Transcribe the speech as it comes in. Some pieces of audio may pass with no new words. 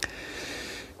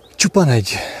Csupán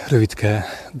egy rövidke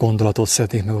gondolatot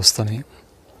szeretnék megosztani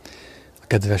a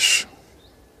kedves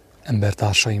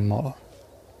embertársaimmal,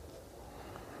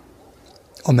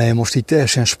 amely most így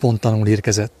teljesen spontánul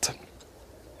érkezett.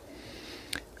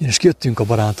 És kijöttünk a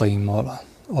barátaimmal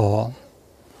a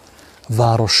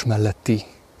város melletti,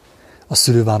 a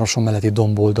szülővároson melletti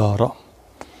domboldalra,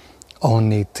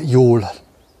 ahonnét jól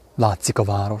látszik a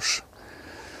város.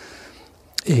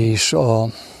 És a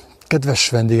kedves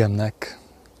vendégemnek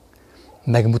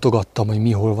megmutogattam, hogy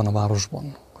mi hol van a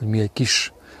városban, hogy mi egy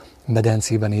kis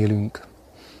medencében élünk,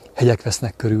 hegyek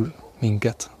vesznek körül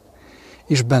minket,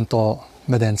 és bent a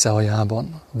medence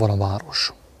aljában van a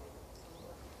város.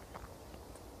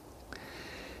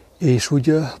 És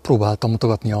úgy próbáltam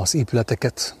mutogatni az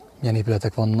épületeket, milyen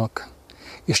épületek vannak,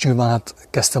 és nyilván hát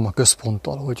kezdtem a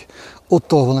központtal, hogy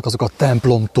ott vannak azok a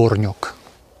templomtornyok,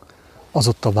 az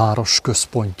ott a város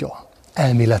központja,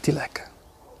 elméletileg.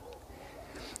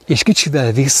 És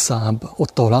kicsivel visszább,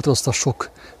 ott, ahol látod azt a sok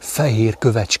fehér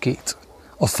kövecskét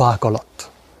a fák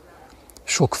alatt,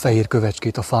 sok fehér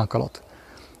kövecskét a fák alatt,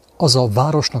 az a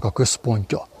városnak a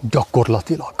központja,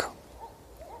 gyakorlatilag.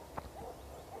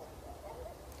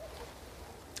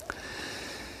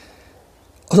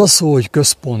 Az a szó, hogy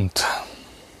központ,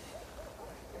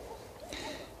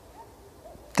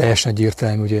 teljesen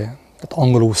egyértelmű, ugye, tehát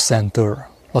angolul center,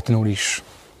 latinul is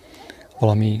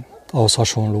valami ahhoz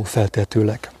hasonló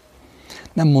feltehetőleg.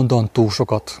 Nem mondan túl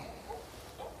sokat,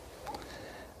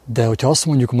 de hogyha azt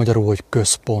mondjuk magyarul, hogy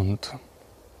központ,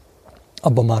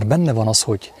 abban már benne van az,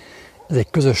 hogy ez egy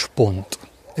közös pont,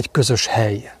 egy közös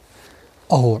hely,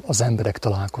 ahol az emberek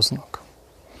találkoznak.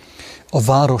 A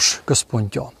város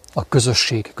központja, a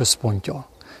közösség központja,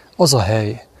 az a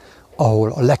hely,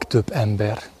 ahol a legtöbb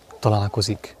ember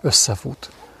találkozik,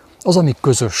 összefut. Az, ami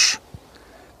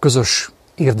közös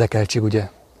érdekeltség, ugye,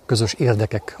 közös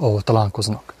érdekek, ahol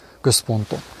találkoznak,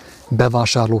 központon.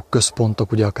 Bevásárlók,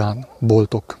 központok, ugye akár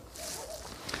boltok,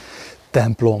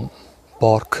 templom,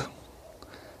 park,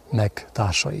 meg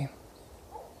társai.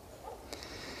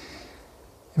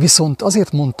 Viszont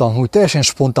azért mondtam, hogy teljesen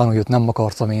spontánul jött, nem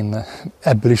akartam én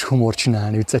ebből is humort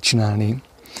csinálni, viccet csinálni,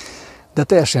 de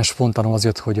teljesen spontánul az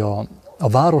jött, hogy a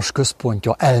város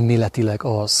központja elméletileg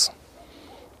az,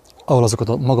 ahol azokat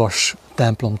a magas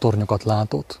templomtornyokat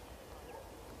látod.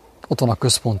 Ott van a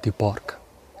központi park.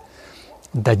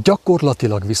 De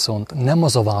gyakorlatilag viszont nem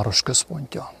az a város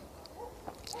központja,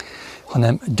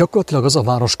 hanem gyakorlatilag az a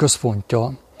város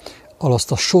központja, ahol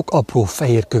azt a sok apró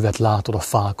fehér követ látod a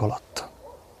fák alatt.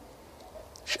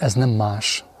 És ez nem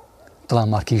más, talán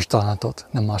már ki is találtad,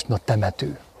 nem más, mint a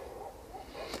temető.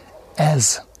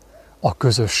 Ez a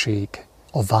közösség,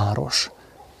 a város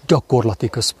gyakorlati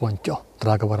központja,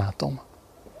 drága barátom.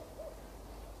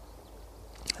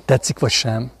 Tetszik vagy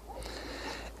sem?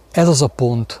 Ez az a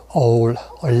pont, ahol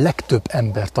a legtöbb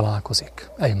ember találkozik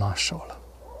egymással.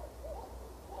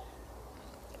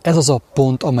 Ez az a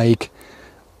pont, amelyik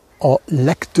a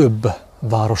legtöbb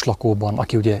városlakóban,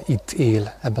 aki ugye itt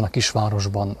él, ebben a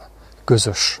kisvárosban,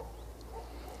 közös.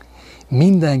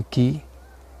 Mindenki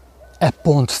e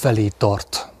pont felé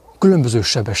tart, különböző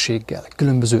sebességgel,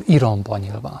 különböző iramban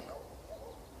nyilván.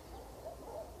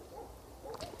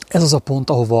 Ez az a pont,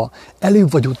 ahova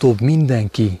előbb vagy utóbb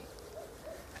mindenki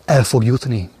el fog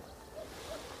jutni.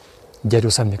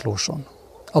 Gyergyószentmiklóson,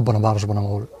 abban a városban,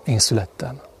 ahol én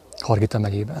születtem, Hargita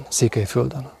megyében,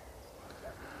 Székelyföldön.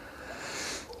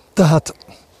 Tehát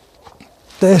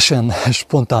teljesen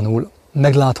spontánul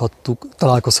megláthattuk,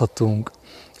 találkozhattunk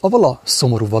avval a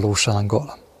szomorú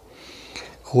valósággal,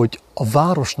 hogy a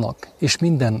városnak és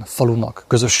minden falunak,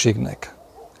 közösségnek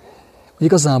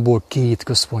igazából két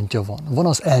központja van. Van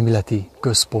az elméleti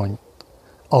központ,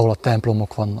 ahol a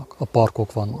templomok vannak, a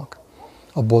parkok vannak,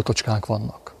 a boltocskák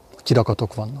vannak, a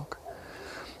kirakatok vannak.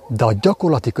 De a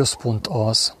gyakorlati központ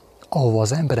az, ahova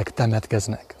az emberek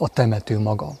temetkeznek, a temető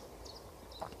maga.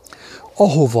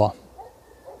 Ahova,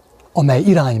 amely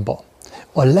irányba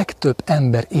a legtöbb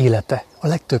ember élete, a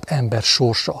legtöbb ember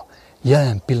sorsa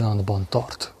jelen pillanatban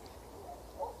tart.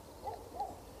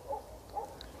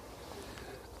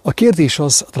 A kérdés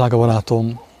az, drága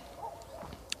barátom,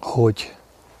 hogy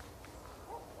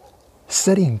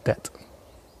szerinted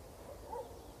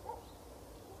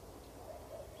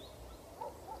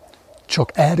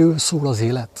csak erről szól az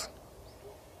élet?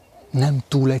 Nem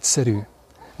túl egyszerű,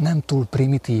 nem túl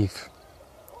primitív,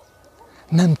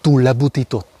 nem túl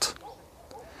lebutított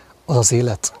az az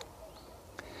élet,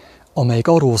 amelyik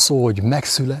arról szól, hogy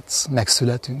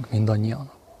megszületünk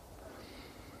mindannyian.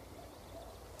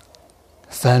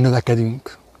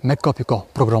 Felnövekedünk, megkapjuk a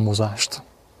programozást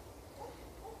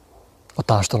a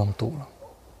társadalomtól.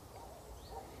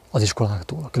 az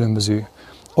iskoláktól, a különböző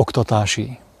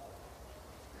oktatási,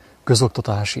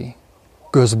 közoktatási,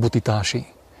 közbutitási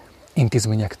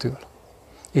intézményektől.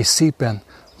 És szépen,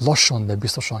 lassan, de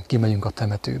biztosan kimegyünk a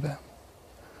temetőbe.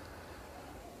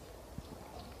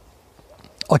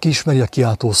 Aki ismeri a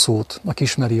kiáltószót, aki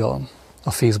ismeri a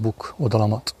Facebook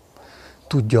oldalamat,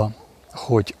 tudja,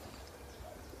 hogy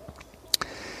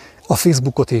a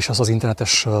Facebookot és az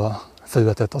internetes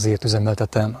felületet azért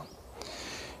üzemeltetem,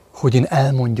 hogy én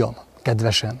elmondjam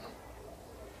kedvesen,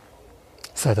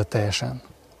 szeretetteljesen,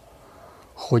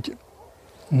 hogy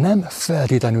nem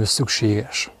feltétlenül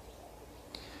szükséges,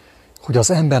 hogy az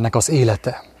embernek az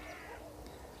élete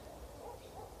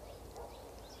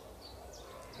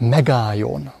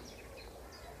megálljon,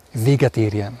 véget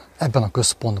érjen ebben a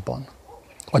központban,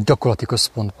 a gyakorlati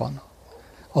központban,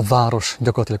 a város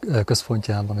gyakorlatilag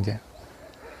központjában, ugye.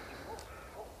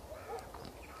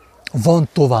 Van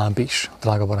tovább is,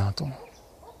 drága barátom.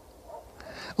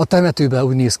 A temetőben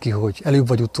úgy néz ki, hogy előbb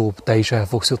vagy utóbb te is el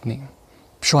fogsz jutni.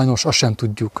 Sajnos azt sem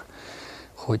tudjuk,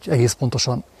 hogy egész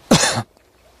pontosan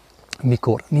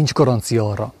mikor. Nincs garancia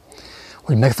arra,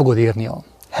 hogy meg fogod érni a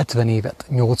 70 évet,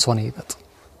 80 évet.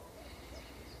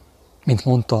 Mint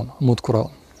mondtam, múltkor a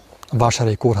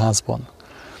Vásárhelyi Kórházban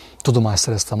tudomást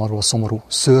szereztem arról a szomorú,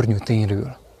 szörnyű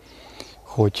tényről,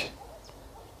 hogy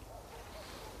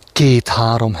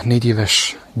 2-3-4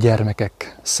 éves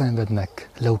gyermekek szenvednek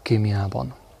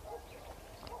leukémiában,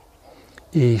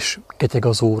 és ketyeg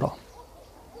az óra.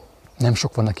 Nem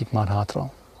sok van nekik már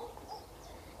hátra.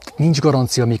 Nincs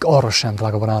garancia még arra sem,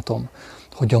 drága barátom,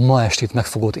 hogy a ma estét meg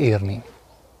fogod érni.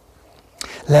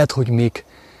 Lehet, hogy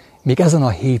még ezen a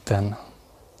héten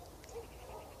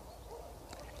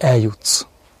eljutsz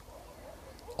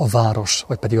a város,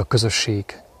 vagy pedig a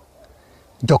közösség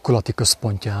gyakorlati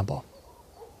központjába.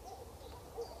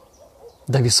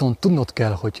 De viszont tudnod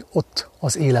kell, hogy ott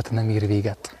az élet nem ér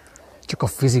véget, csak a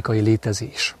fizikai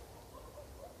létezés.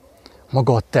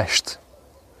 Maga a test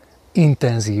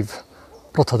intenzív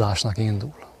rothadásnak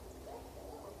indul.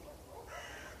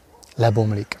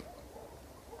 Lebomlik.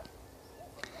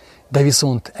 De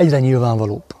viszont egyre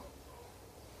nyilvánvalóbb,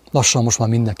 lassan most már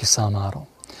mindenki számára,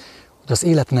 hogy az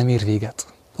élet nem ér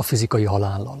véget a fizikai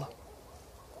halállal.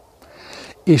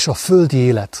 És a földi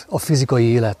élet, a fizikai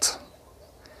élet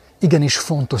igenis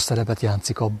fontos szerepet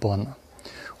játszik abban,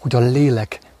 hogy a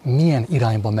lélek milyen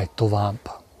irányba megy tovább,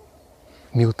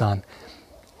 miután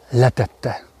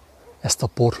letette ezt a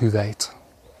porhüvelyt.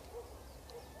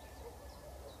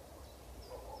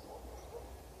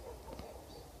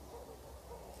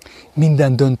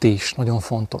 Minden döntés nagyon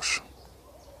fontos.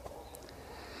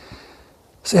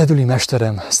 Az egyedüli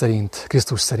mesterem szerint,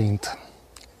 Krisztus szerint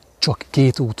csak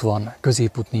 2 út van,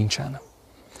 középút nincsen.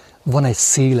 Van egy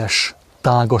széles,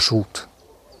 tágas út,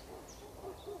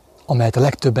 amelyet a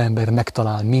legtöbb ember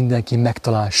megtalál, mindenki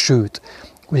megtalál, sőt,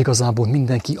 úgy igazából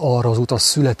mindenki arra az útra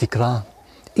születik rá.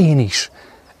 Én is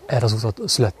erre az útra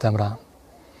születtem rá.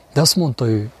 De azt mondta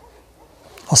ő,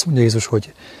 azt mondja Jézus,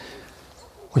 hogy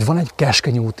van egy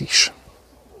keskeny út is,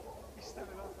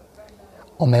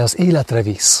 amely az életre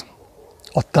visz.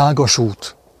 A tágas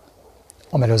út,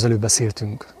 amelyről az előbb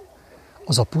beszéltünk,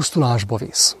 az a pusztulásba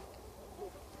visz.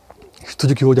 És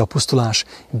tudjuk jól, hogy a pusztulás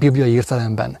bibliai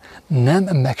értelemben nem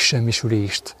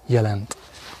megsemmisülést jelent,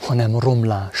 hanem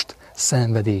romlást,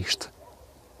 szenvedést.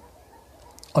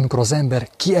 Amikor az ember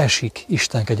kiesik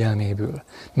Isten kegyelméből,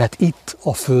 mert itt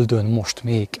a földön most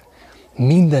még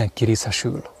mindenki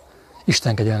részesül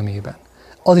Isten kegyelmében.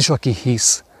 Az is, aki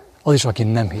hisz, az is, aki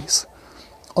nem hisz.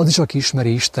 Az is, aki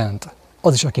ismeri Istent,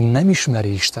 az is, aki nem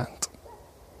ismeri Istent.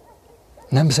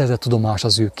 Nem szerzett tudomást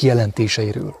az ő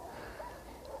kijelentéseiről.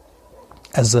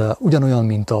 Ez ugyanolyan,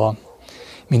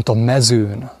 mint a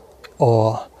mezőn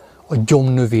a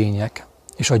gyomnövények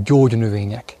és a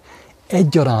gyógynövények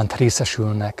egyaránt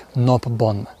részesülnek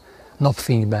napban,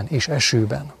 napfényben és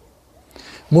esőben.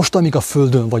 Most, amíg a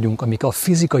Földön vagyunk, amíg a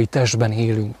fizikai testben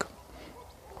élünk,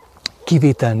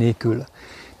 kivétel nélkül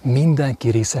mindenki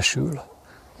részesül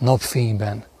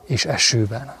napfényben és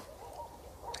esőben.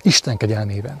 Isten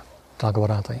kegyelmében, drága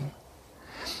barátaim.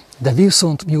 De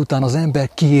viszont miután az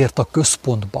ember kiért a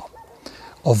központba,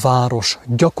 a város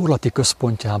gyakorlati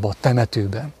központjába, a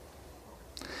temetőbe,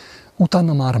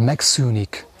 utána már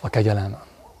megszűnik a kegyelem.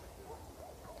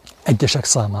 Egyesek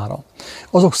számára.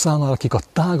 Azok számára, akik a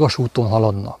tágas úton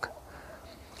haladnak,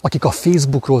 akik a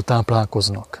Facebookról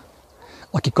táplálkoznak,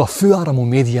 akik a főáramú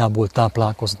médiából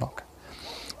táplálkoznak,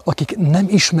 akik nem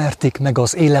ismerték meg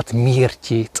az élet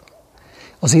mértjét,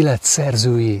 az élet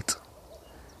szerzőjét,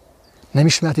 nem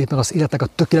ismerték meg az életnek a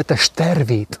tökéletes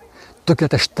tervét,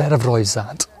 tökéletes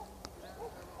tervrajzát.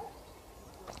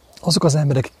 azok az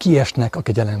emberek kiesnek a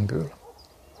kegyelemből.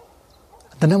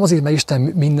 De nem azért, mert Isten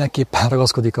mindenképpen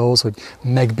ragaszkodik ahhoz, hogy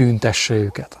megbüntesse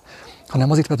őket,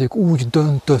 hanem azért, mert ők úgy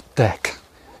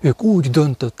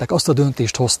döntöttek, azt a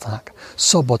döntést hozták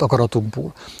szabad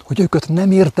akaratukból, hogy őket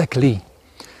nem érdekli,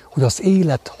 hogy az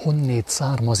élet honnét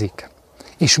származik,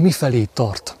 és mifelé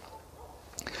tart,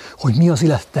 hogy mi az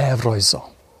élet tervrajza,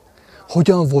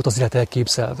 hogyan volt az élet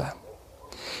elképzelve.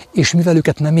 És mivel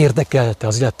őket nem érdekelte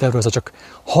az élet tervrajza, csak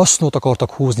hasznot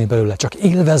akartak húzni belőle, csak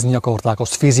élvezni akarták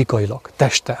azt fizikailag,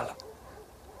 testtel.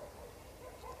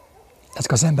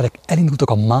 Ezek az emberek elindultak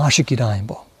a másik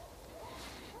irányba.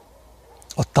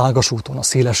 A tágas úton, a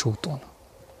széles úton.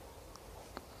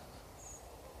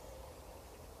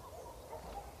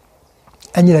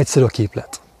 Ennyire egyszerű a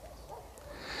képlet.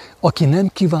 Aki nem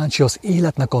kíváncsi az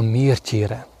életnek a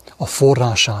mértjére, a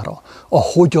forrására, a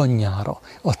hogyanjára,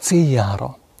 a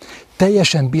céljára,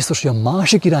 teljesen biztos, hogy a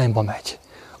másik irányba megy,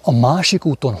 a másik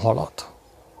úton halad.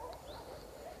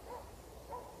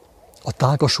 A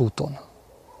tágas úton.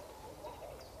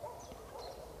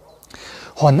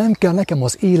 Ha nem kell nekem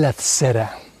az élet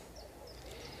szere,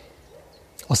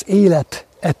 az élet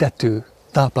etető,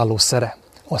 tápláló szere,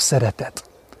 a szeretet,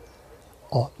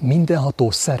 a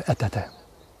mindenható szer etete,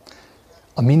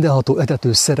 a mindenható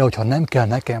etető szere, hogyha nem kell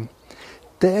nekem,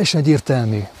 teljesen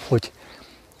egyértelmű, hogy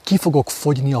ki fogok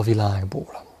fogyni a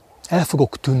világból, el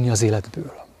fogok tűnni az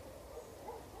életből.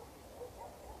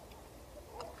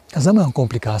 Ez nem olyan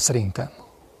komplikált szerintem.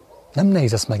 Nem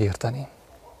nehéz ezt megérteni.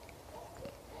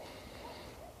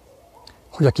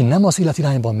 Hogy aki nem az élet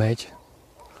irányba megy,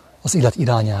 az élet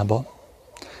irányába,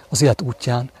 az élet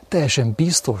útján, teljesen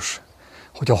biztos,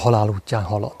 hogy a halál útján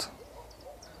halad.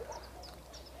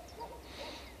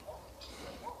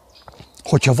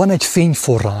 Hogyha van egy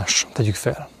fényforrás, tegyük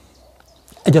fel,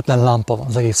 egyetlen lámpa van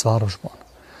az egész városban,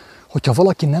 hogyha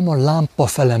valaki nem a lámpa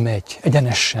fele megy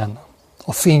egyenesen,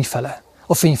 a fény fele,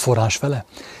 a fényforrás fele,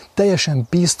 teljesen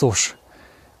biztos,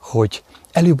 hogy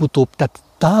előbb-utóbb, tehát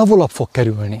távolabb fog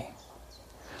kerülni.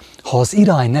 Ha az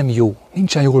irány nem jó,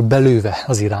 nincsen jól belőve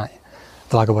az irány,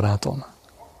 drága barátom,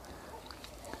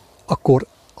 akkor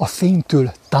a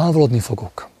fénytől távolodni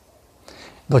fogok.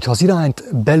 De ha az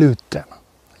irányt belőttem,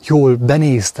 jól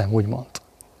benéztem, úgymond,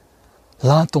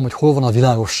 látom, hogy hol van a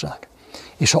világosság,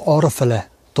 és ha arrafele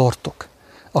tartok,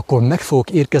 akkor meg fogok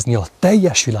érkezni a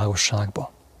teljes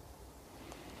világosságba.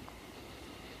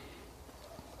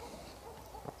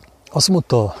 Azt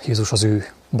mondta Jézus az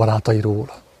ő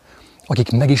barátairól,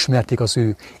 akik megismerték az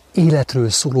ő életről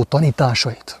szóló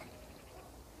tanításait,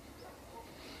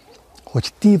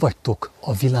 hogy ti vagytok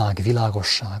a világ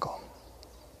világossága.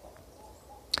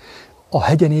 A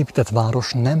hegyen épített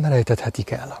város nem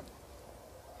rejtethetik el.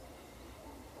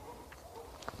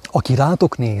 Aki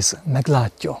rátok néz,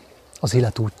 meglátja az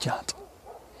élet útját,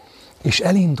 és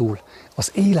elindul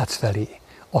az élet felé,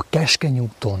 a keskeny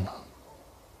úton,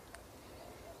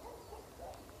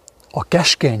 a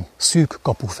keskeny, szűk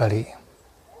kapu felé.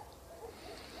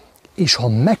 És ha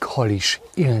meghal is,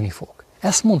 élni fog.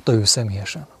 Ezt mondta ő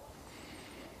személyesen.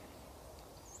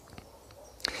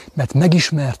 Mert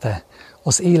megismerte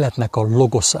az életnek a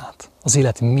logoszát, az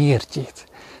élet mértjét,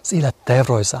 az élet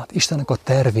tervrajzát, Istennek a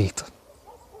tervét.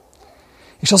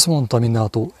 És azt mondta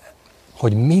mindenható,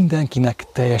 hogy mindenkinek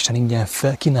teljesen ingyen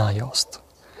felkínálja azt.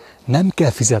 Nem kell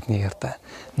fizetni érte,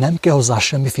 nem kell hozzá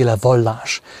semmiféle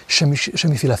vallás,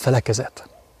 semmiféle felekezet.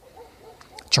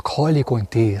 Csak hajlékony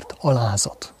tért,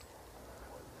 alázat,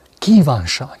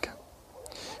 kívánság,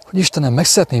 hogy Istenem, meg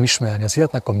szeretném ismerni az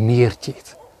életnek a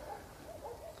mértjét,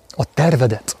 a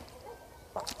tervedet.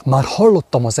 Már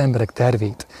hallottam az emberek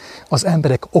tervét, az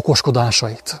emberek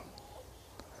okoskodásait,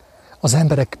 az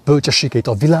emberek bölcsességeit,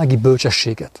 a világi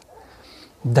bölcsességet,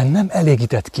 de nem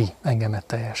elégített ki engemet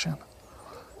teljesen.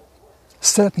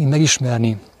 Szeretném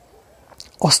megismerni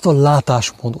azt a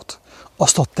látásmódot,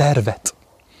 azt a tervet,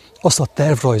 azt a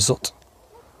tervrajzot,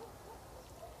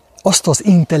 azt az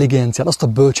intelligenciát, azt a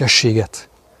bölcsességet,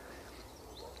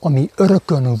 ami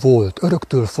örökön volt,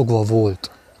 öröktől fogva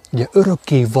volt. Ugye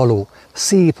örökké való,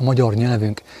 szép magyar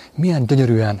nyelvünk milyen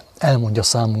gyönyörűen elmondja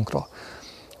számunkra,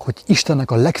 hogy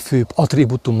Istennek a legfőbb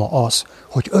attribútuma az,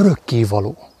 hogy örökké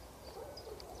való.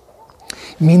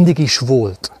 Mindig is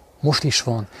volt, most is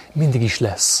van, mindig is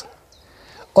lesz.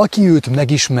 Aki őt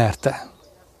megismerte,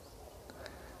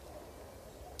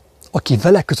 aki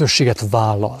vele közösséget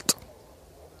vállalt,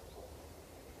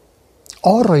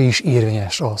 arra is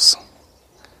érvényes az,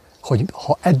 hogy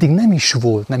ha eddig nem is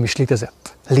volt, nem is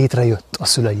létezett, létrejött a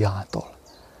szülei által,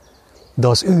 de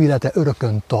az ő élete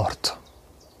örökön tart,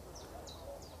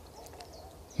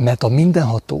 mert a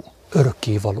mindenható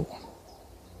örökkévaló.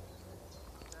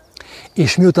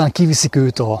 És miután kiviszik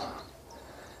őt a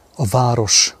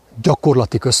város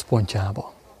gyakorlati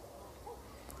központjába,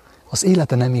 az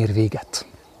élete nem ér véget.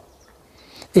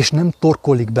 És nem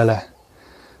torkollik bele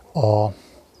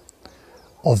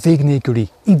a vég nélküli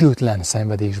időtlen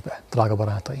szenvedésbe, drága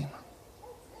barátaim.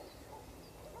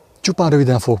 Csupán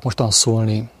röviden fogok mostan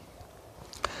szólni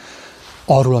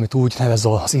arról, amit úgy nevez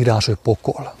az írás, hogy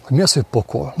pokol. Hogy mi az, hogy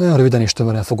pokol? Nagyon röviden és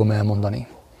tömören fogom elmondani.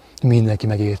 Mindenki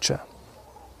megértse.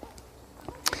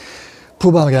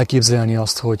 Próbálj meg elképzelni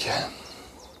azt, hogy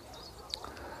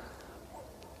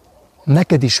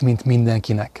neked is, mint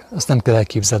mindenkinek, ezt nem kell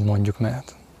elképzelni mondjuk,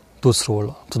 mert tudsz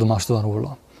róla, tudomást van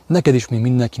róla. Neked is, mint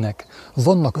mindenkinek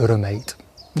vannak örömeid.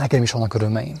 Nekem is vannak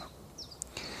örömeim.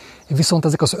 Viszont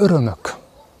ezek az örömök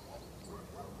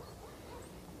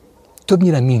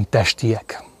többnyire mind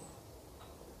testiek.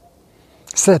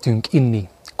 Szeretünk inni,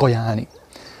 kajálni.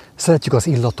 Szeretjük az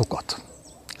illatokat.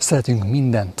 Szeretünk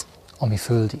mindent, ami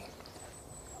földi.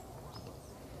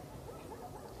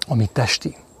 Ami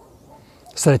testi.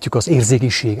 Szeretjük az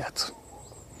érzékiséget.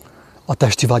 A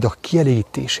testi vágyak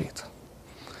kielégítését.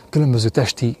 Különböző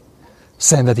testi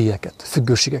szenvedélyeket,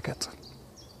 függőségeket.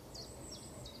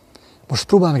 Most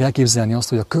próbálj meg elképzelni azt,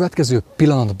 hogy a következő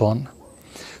pillanatban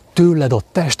tőled a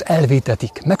test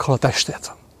elvétetik, meghal a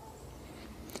tested.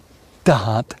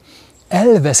 Tehát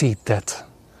elveszíted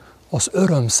az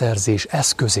örömszerzés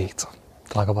eszközét,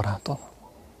 drága barátom.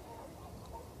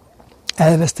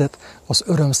 Elveszted az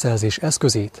örömszerzés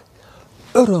eszközét,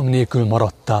 öröm nélkül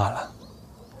maradtál.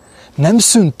 Nem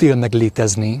szűntél meg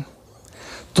létezni,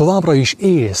 továbbra is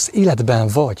élsz, életben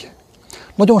vagy.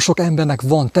 Nagyon sok embernek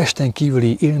van testen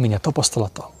kívüli élménye,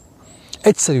 tapasztalata.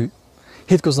 Egyszerű,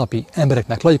 hétköznapi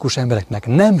embereknek, laikus embereknek,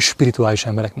 nem spirituális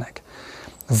embereknek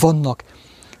vannak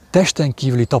testen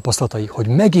kívüli tapasztalatai, hogy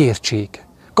megértsék,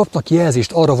 kapnak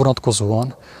jelzést arra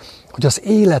vonatkozóan, hogy az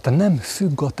élet nem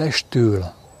függ a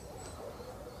testtől.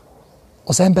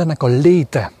 Az embernek a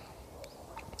léte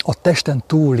a testen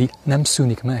túli nem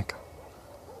szűnik meg.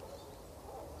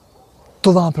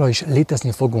 Továbbra is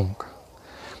létezni fogunk.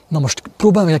 Na most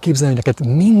próbálj meg elképzelni, hogy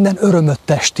neked minden örömöd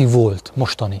testi volt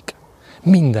mostanig.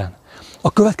 Minden.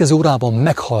 A következő órában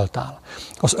meghaltál.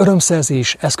 Az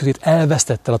örömszerzés eszközét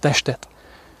elvesztetted a testet.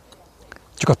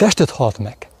 Csak a testet halt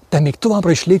meg. Te még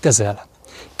továbbra is létezel.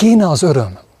 Kéne az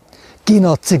öröm. Kéne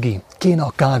a cigi. Kéne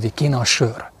a kávé. Kéne a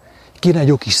sör. Kéne egy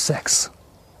jó kis szex.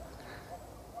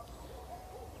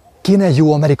 Kéne egy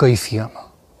jó amerikai film.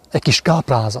 Egy kis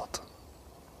káprázat.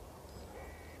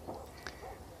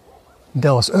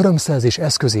 De az örömszerzés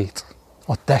eszközét,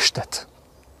 a testet,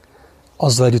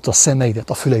 azzal együtt a szemeidet,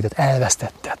 a füleidet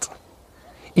elvesztetted.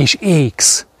 És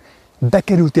égsz.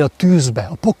 Bekerültél a tűzbe,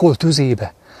 a pokol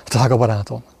tüzébe, drága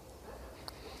barátom.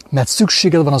 Mert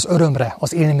szükséged van az örömre,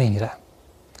 az élményre.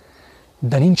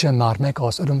 De nincsen már meg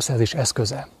az örömszerzés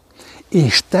eszköze.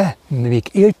 És te még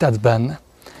éltedben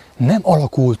nem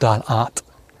alakultál át.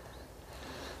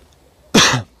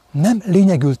 Nem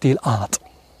lényegültél át.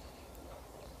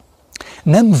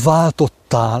 Nem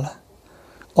váltottál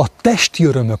a testi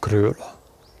örömökről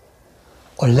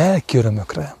a lelki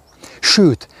örömökre.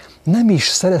 Sőt, nem is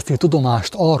szereztél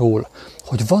tudomást arról,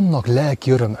 hogy vannak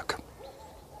lelki örömök.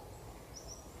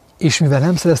 És mivel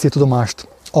nem szereztél tudomást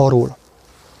arról,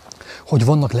 hogy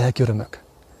vannak lelki örömök,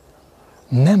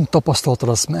 nem tapasztaltad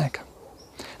azt meg,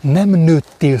 nem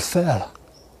nőttél fel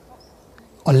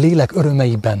a lélek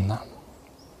örömeiben.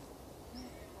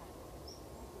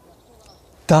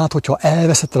 Tehát, hogyha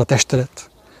elveszetted a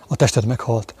testedet, a tested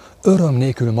meghalt, öröm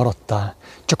nélkül maradtál,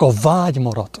 csak a vágy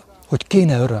maradt, hogy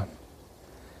kéne öröm.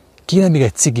 Kéne még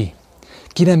egy cigi,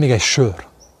 kéne még egy sör,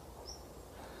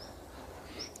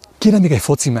 kéne még egy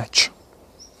foci meccs,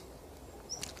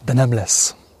 de nem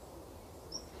lesz.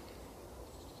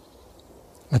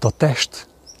 Mert a test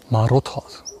már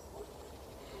rothad.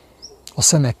 A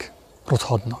szemek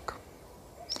rothadnak.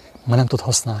 Már nem tud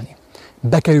használni.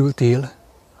 Bekerültél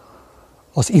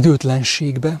az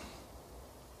időtlenségbe,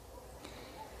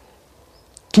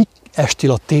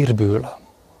 kiestél a térből.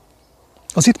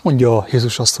 Az itt mondja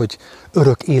Jézus azt, hogy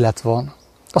örök élet van.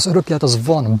 Az örök élet az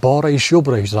van balra és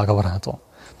jobbra is, drága barátom.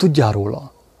 Tudjál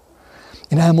róla.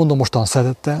 Én elmondom mostan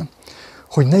szeretettel,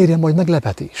 hogy ne érjen majd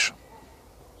meglepetés.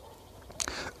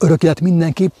 Örök élet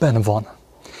mindenképpen van.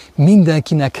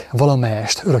 Mindenkinek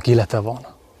valamelyest örök élete van.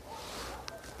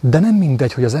 De nem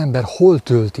mindegy, hogy az ember hol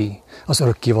tölti az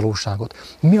örökké valóságot.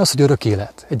 Mi az, hogy örök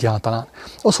élet egyáltalán?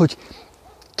 Az, hogy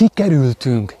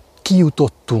kikerültünk,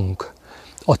 kijutottunk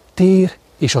a tér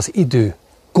és az idő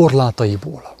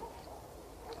korlátaiból.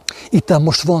 Itten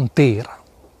most van tér,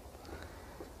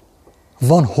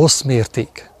 van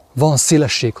hosszmérték, van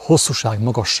szélesség, hosszúság,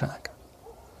 magasság.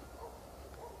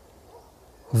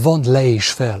 van le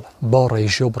és fel, balra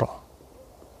és jobbra.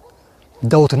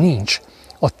 De ott nincs.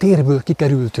 A térből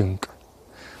kikerültünk.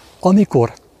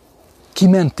 Amikor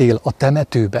kimentél a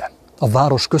temetőbe, a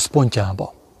város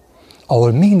központjába,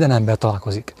 ahol minden ember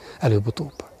találkozik,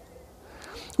 előbb-utóbb.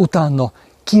 Utána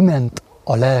kiment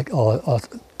a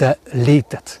te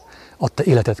létet, a te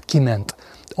életed kiment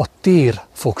a tér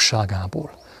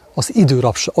fogságából. Az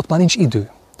időrapság, ott már nincs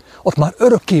idő. Ott már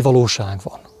örökké valóság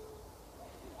van.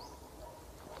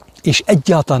 És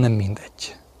egyáltalán nem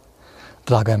mindegy,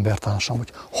 drága embertársam,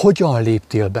 hogy hogyan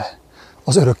léptél be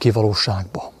az örökké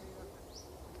valóságba.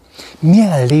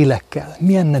 Milyen lélekkel,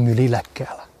 milyen nemű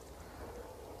lélekkel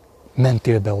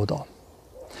mentél be oda.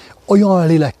 Olyan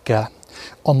lélekkel,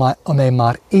 amely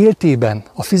már éltében,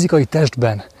 a fizikai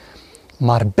testben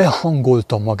már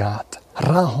behangolta magát,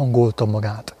 ráhangolta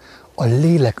magát a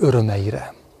lélek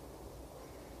örömeire.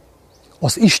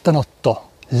 Az Isten adta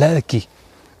lelki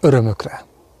örömökre.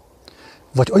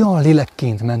 Vagy olyan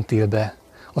lélekként mentél be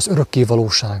az örökké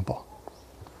valóságba,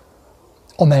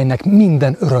 amelynek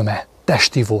minden öröme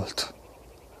testi volt.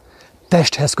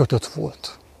 Testhez kötött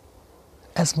volt.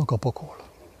 Ez maga pokol.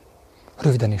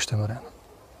 Röviden és tömören.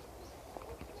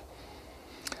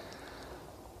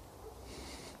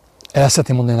 El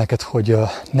szeretném mondani neked, hogy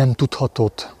nem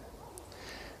tudhatod,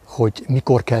 hogy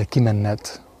mikor kell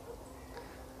kimenned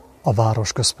a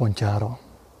város központjába.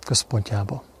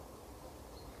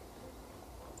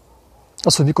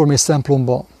 Az, hogy mikor mész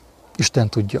templomba, Isten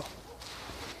tudja.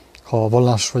 Ha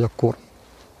vallásos vagy, akkor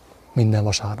minden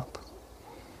vasárnap.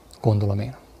 Gondolom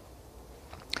én.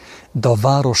 De a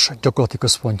város gyakorlati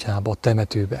központjába, a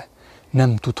temetőbe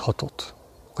nem tudhatod,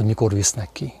 hogy mikor visznek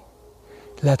ki.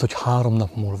 Lehet, hogy 3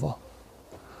 nap múlva.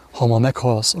 Ha ma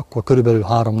meghalsz, akkor körülbelül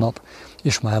 3 nap,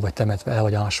 és már el vagy temetve, el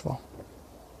vagy ásva.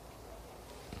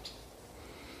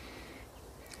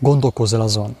 Gondolkozz el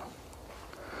azon,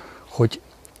 hogy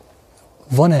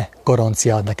van-e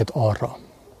garanciád neked arra,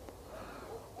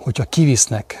 hogyha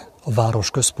kivisznek a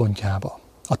város központjába,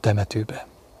 a temetőbe,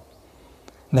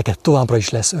 neked továbbra is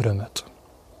lesz örömöd.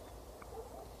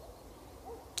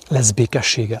 Lesz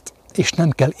békességet, és nem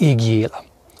kell égjél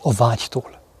a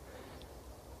vágytól.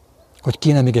 Hogy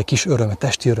kéne még egy kis öröm,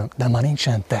 testi öröm, de már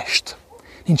nincsen test,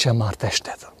 nincsen már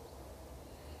tested.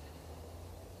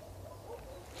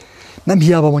 Nem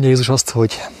hiába mondja Jézus azt,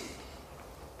 hogy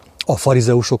a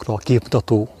farizeusokra, a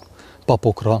képmutató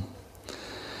papokra,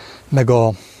 meg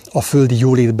a földi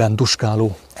jólétben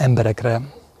duskáló emberekre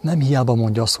nem hiába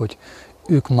mondja azt, hogy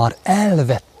ők már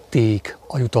elvették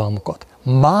a jutalmukat.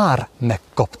 Már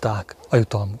megkapták a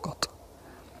jutalmukat.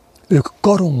 Ők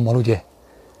karommal, ugye,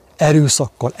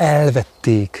 erőszakkal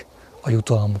elvették a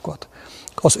jutalmukat.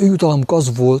 Az ő jutalmuk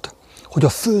az volt, hogy a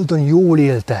földön jól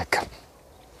éltek,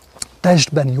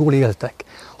 testben jól éltek,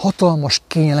 hatalmas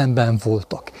kényelemben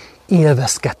voltak,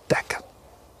 élvezkedtek.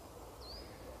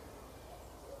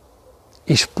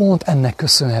 És pont ennek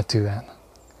köszönhetően,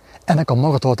 ennek a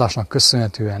magatartásnak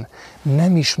köszönhetően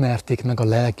nem ismerték meg a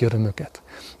lelki örömöket,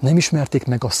 nem ismerték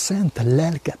meg a szent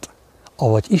lelket,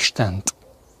 avagy Istent.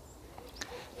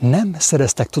 Nem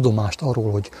szereztek tudomást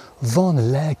arról, hogy van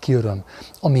lelki öröm,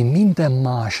 ami minden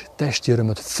más testi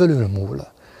örömöt fölülmúl,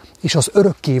 és az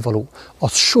örökkévaló,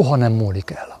 az soha nem múlik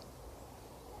el.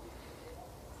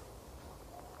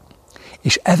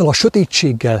 És ezzel a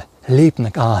sötétséggel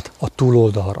lépnek át a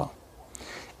túloldalra.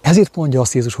 Ezért mondja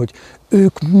azt Jézus, hogy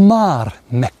ők már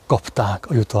megkapták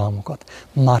a jutalmukat,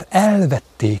 már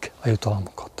elvették a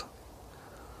jutalmukat.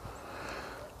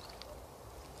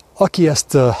 Aki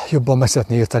ezt jobban meg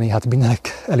szeretné érteni, hát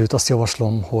mindenek előtt azt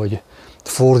javaslom, hogy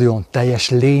forduljon teljes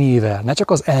lényével, ne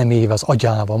csak az elmével, az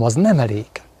agyával, az nem elég.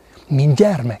 Mint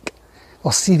gyermek,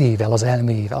 a szívével, az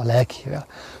elmével, a lelkével.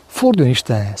 Forduljon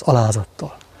Istenhez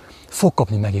alázattal. Fog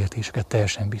kapni megértéseket,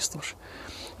 teljesen biztos.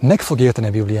 Meg fog érteni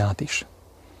a Bibliát is.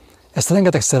 Ezt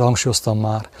rengetegszer hangsúlyoztam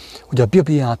már, hogy a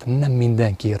Bibliát nem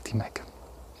mindenki érti meg.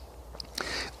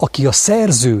 Aki a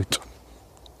szerzőt,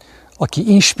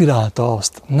 aki inspirálta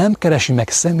azt, nem keresi meg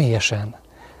személyesen,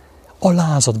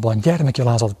 alázatban, gyermeki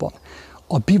alázatban,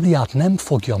 a Bibliát nem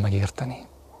fogja megérteni.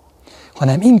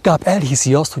 Hanem inkább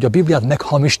elhiszi azt, hogy a Bibliát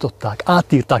meghamisították,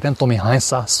 átírták nem tudom én hány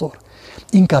százszor.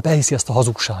 Inkább elhiszi ezt a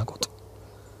hazugságot.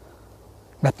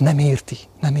 Mert nem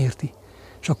érti.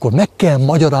 És akkor meg kell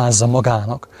magyarázza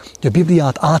magának, hogy a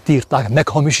Bibliát átírták,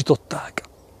 meghamisították.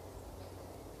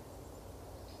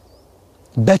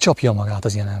 Becsapja magát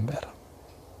az ilyen ember.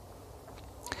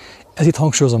 Ezért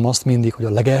hangsúlyozom azt mindig, hogy a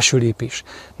legelső lépés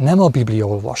nem a Biblia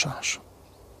olvasás.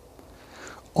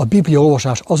 A Biblia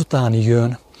olvasás azután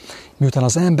jön, miután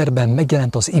az emberben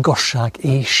megjelent az igazság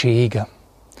éhsége,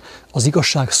 az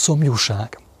igazság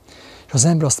szomjúság, és az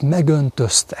ember azt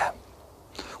megöntözte,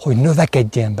 hogy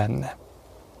növekedjen benne.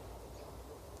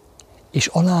 És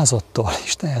alázattal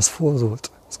Istenhez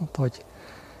fordult. Azt mondta, hogy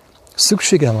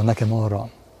szükségem van nekem arra,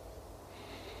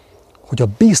 hogy a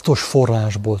biztos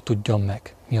forrásból tudjam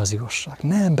meg, mi az igazság.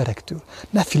 Ne emberektől,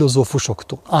 ne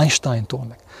filozófusoktól, Einsteintól,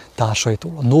 meg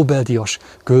társaitól, a Nobel-díjas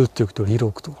költőktől,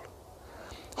 íróktól,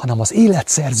 hanem az élet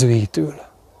szerzőjétől.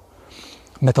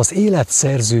 Mert az élet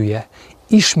szerzője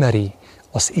ismeri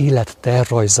az élet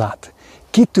tervrajzát.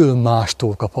 Kitől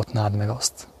mástól kaphatnád meg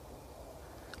azt,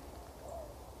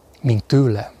 mint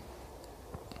tőle,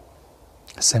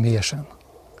 személyesen.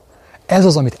 Ez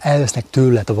az, amit elvesznek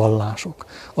tőled a vallások,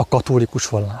 a katolikus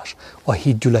vallás, a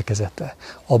hit gyülekezete,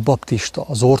 a baptista,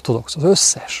 az ortodox, az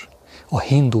összes, a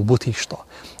hindu, buddhista.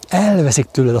 Elveszik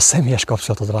tőled a személyes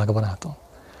kapcsolatot, drága barátom.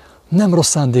 Nem rossz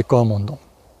szándékkal mondom.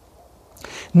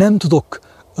 Nem tudok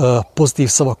pozitív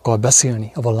szavakkal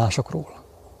beszélni a vallásokról.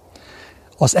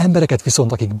 Az embereket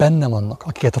viszont, akik benne vannak,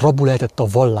 akiket rabul ejtett a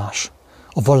vallás,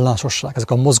 a vallásosság,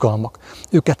 ezek a mozgalmak,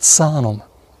 őket szánom,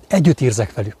 együtt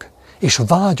érzek velük, és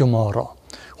vágyom arra,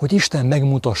 hogy Isten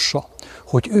megmutassa,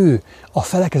 hogy ő a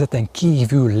felekezeten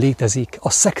kívül létezik, a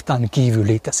szektán kívül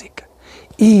létezik.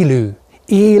 Élő,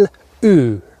 él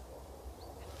ő.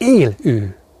 Él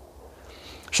ő.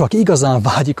 És aki igazán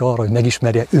vágyik arra, hogy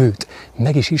megismerje őt,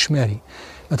 meg is ismeri.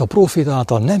 Mert a próféta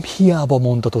által nem hiába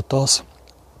mondatott az,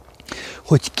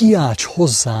 hogy kiálts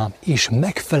hozzám, és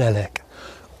megfelelek.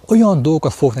 Olyan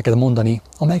dolgokat fogok neked mondani,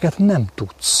 amelyeket nem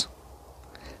tudsz.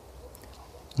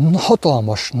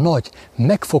 Hatalmas, nagy,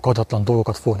 megfoghatatlan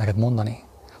dolgokat fogok neked mondani,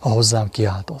 ha hozzám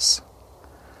kiáltasz.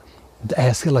 De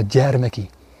ehhez kell a gyermeki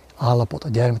állapot, a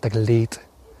gyermetek lét,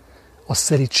 a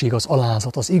szerítség, az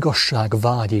alázat, az igazság,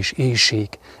 vágy és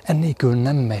éhség. Ennélkül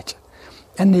nem megy.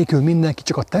 Ennélkül mindenki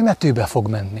csak a temetőbe fog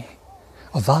menni.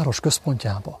 A város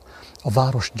központjába, a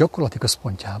város gyakorlati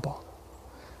központjába.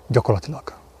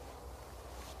 Gyakorlatilag.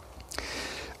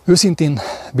 Őszintén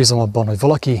bízom abban, hogy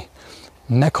valaki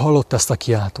meghallotta ezt a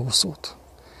kiáltószót.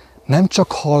 Nem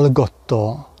csak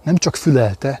hallgatta, nem csak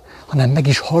fülelte, hanem meg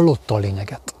is hallotta a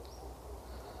lényeget.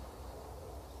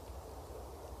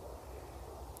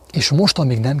 És most,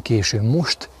 amíg nem késő,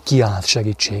 most kiált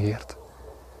segítségért.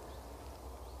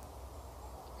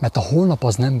 Mert a holnap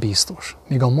az nem biztos,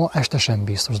 még a ma este sem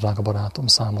biztos, drága barátom,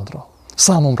 számodra.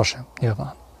 Számomra sem,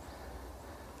 nyilván.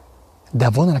 De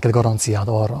van neked garanciád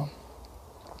arra,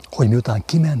 hogy miután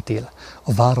kimentél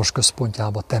a város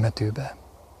központjába, temetőbe,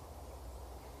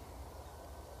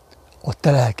 a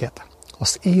te lelked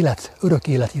az élet, örök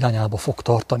élet irányába fog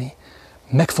tartani,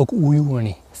 meg fog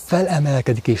újulni,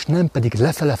 felemelkedik, és nem pedig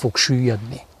lefele fog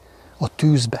süllyedni a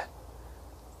tűzbe,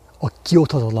 a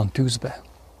kioldhatatlan tűzbe,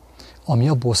 ami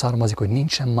abból származik, hogy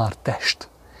nincsen már test.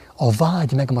 A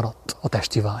vágy megmaradt, a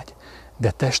testi vágy,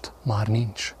 de test már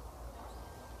nincs.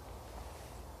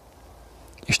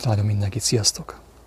 Isten áldjon mindenkit, sziasztok!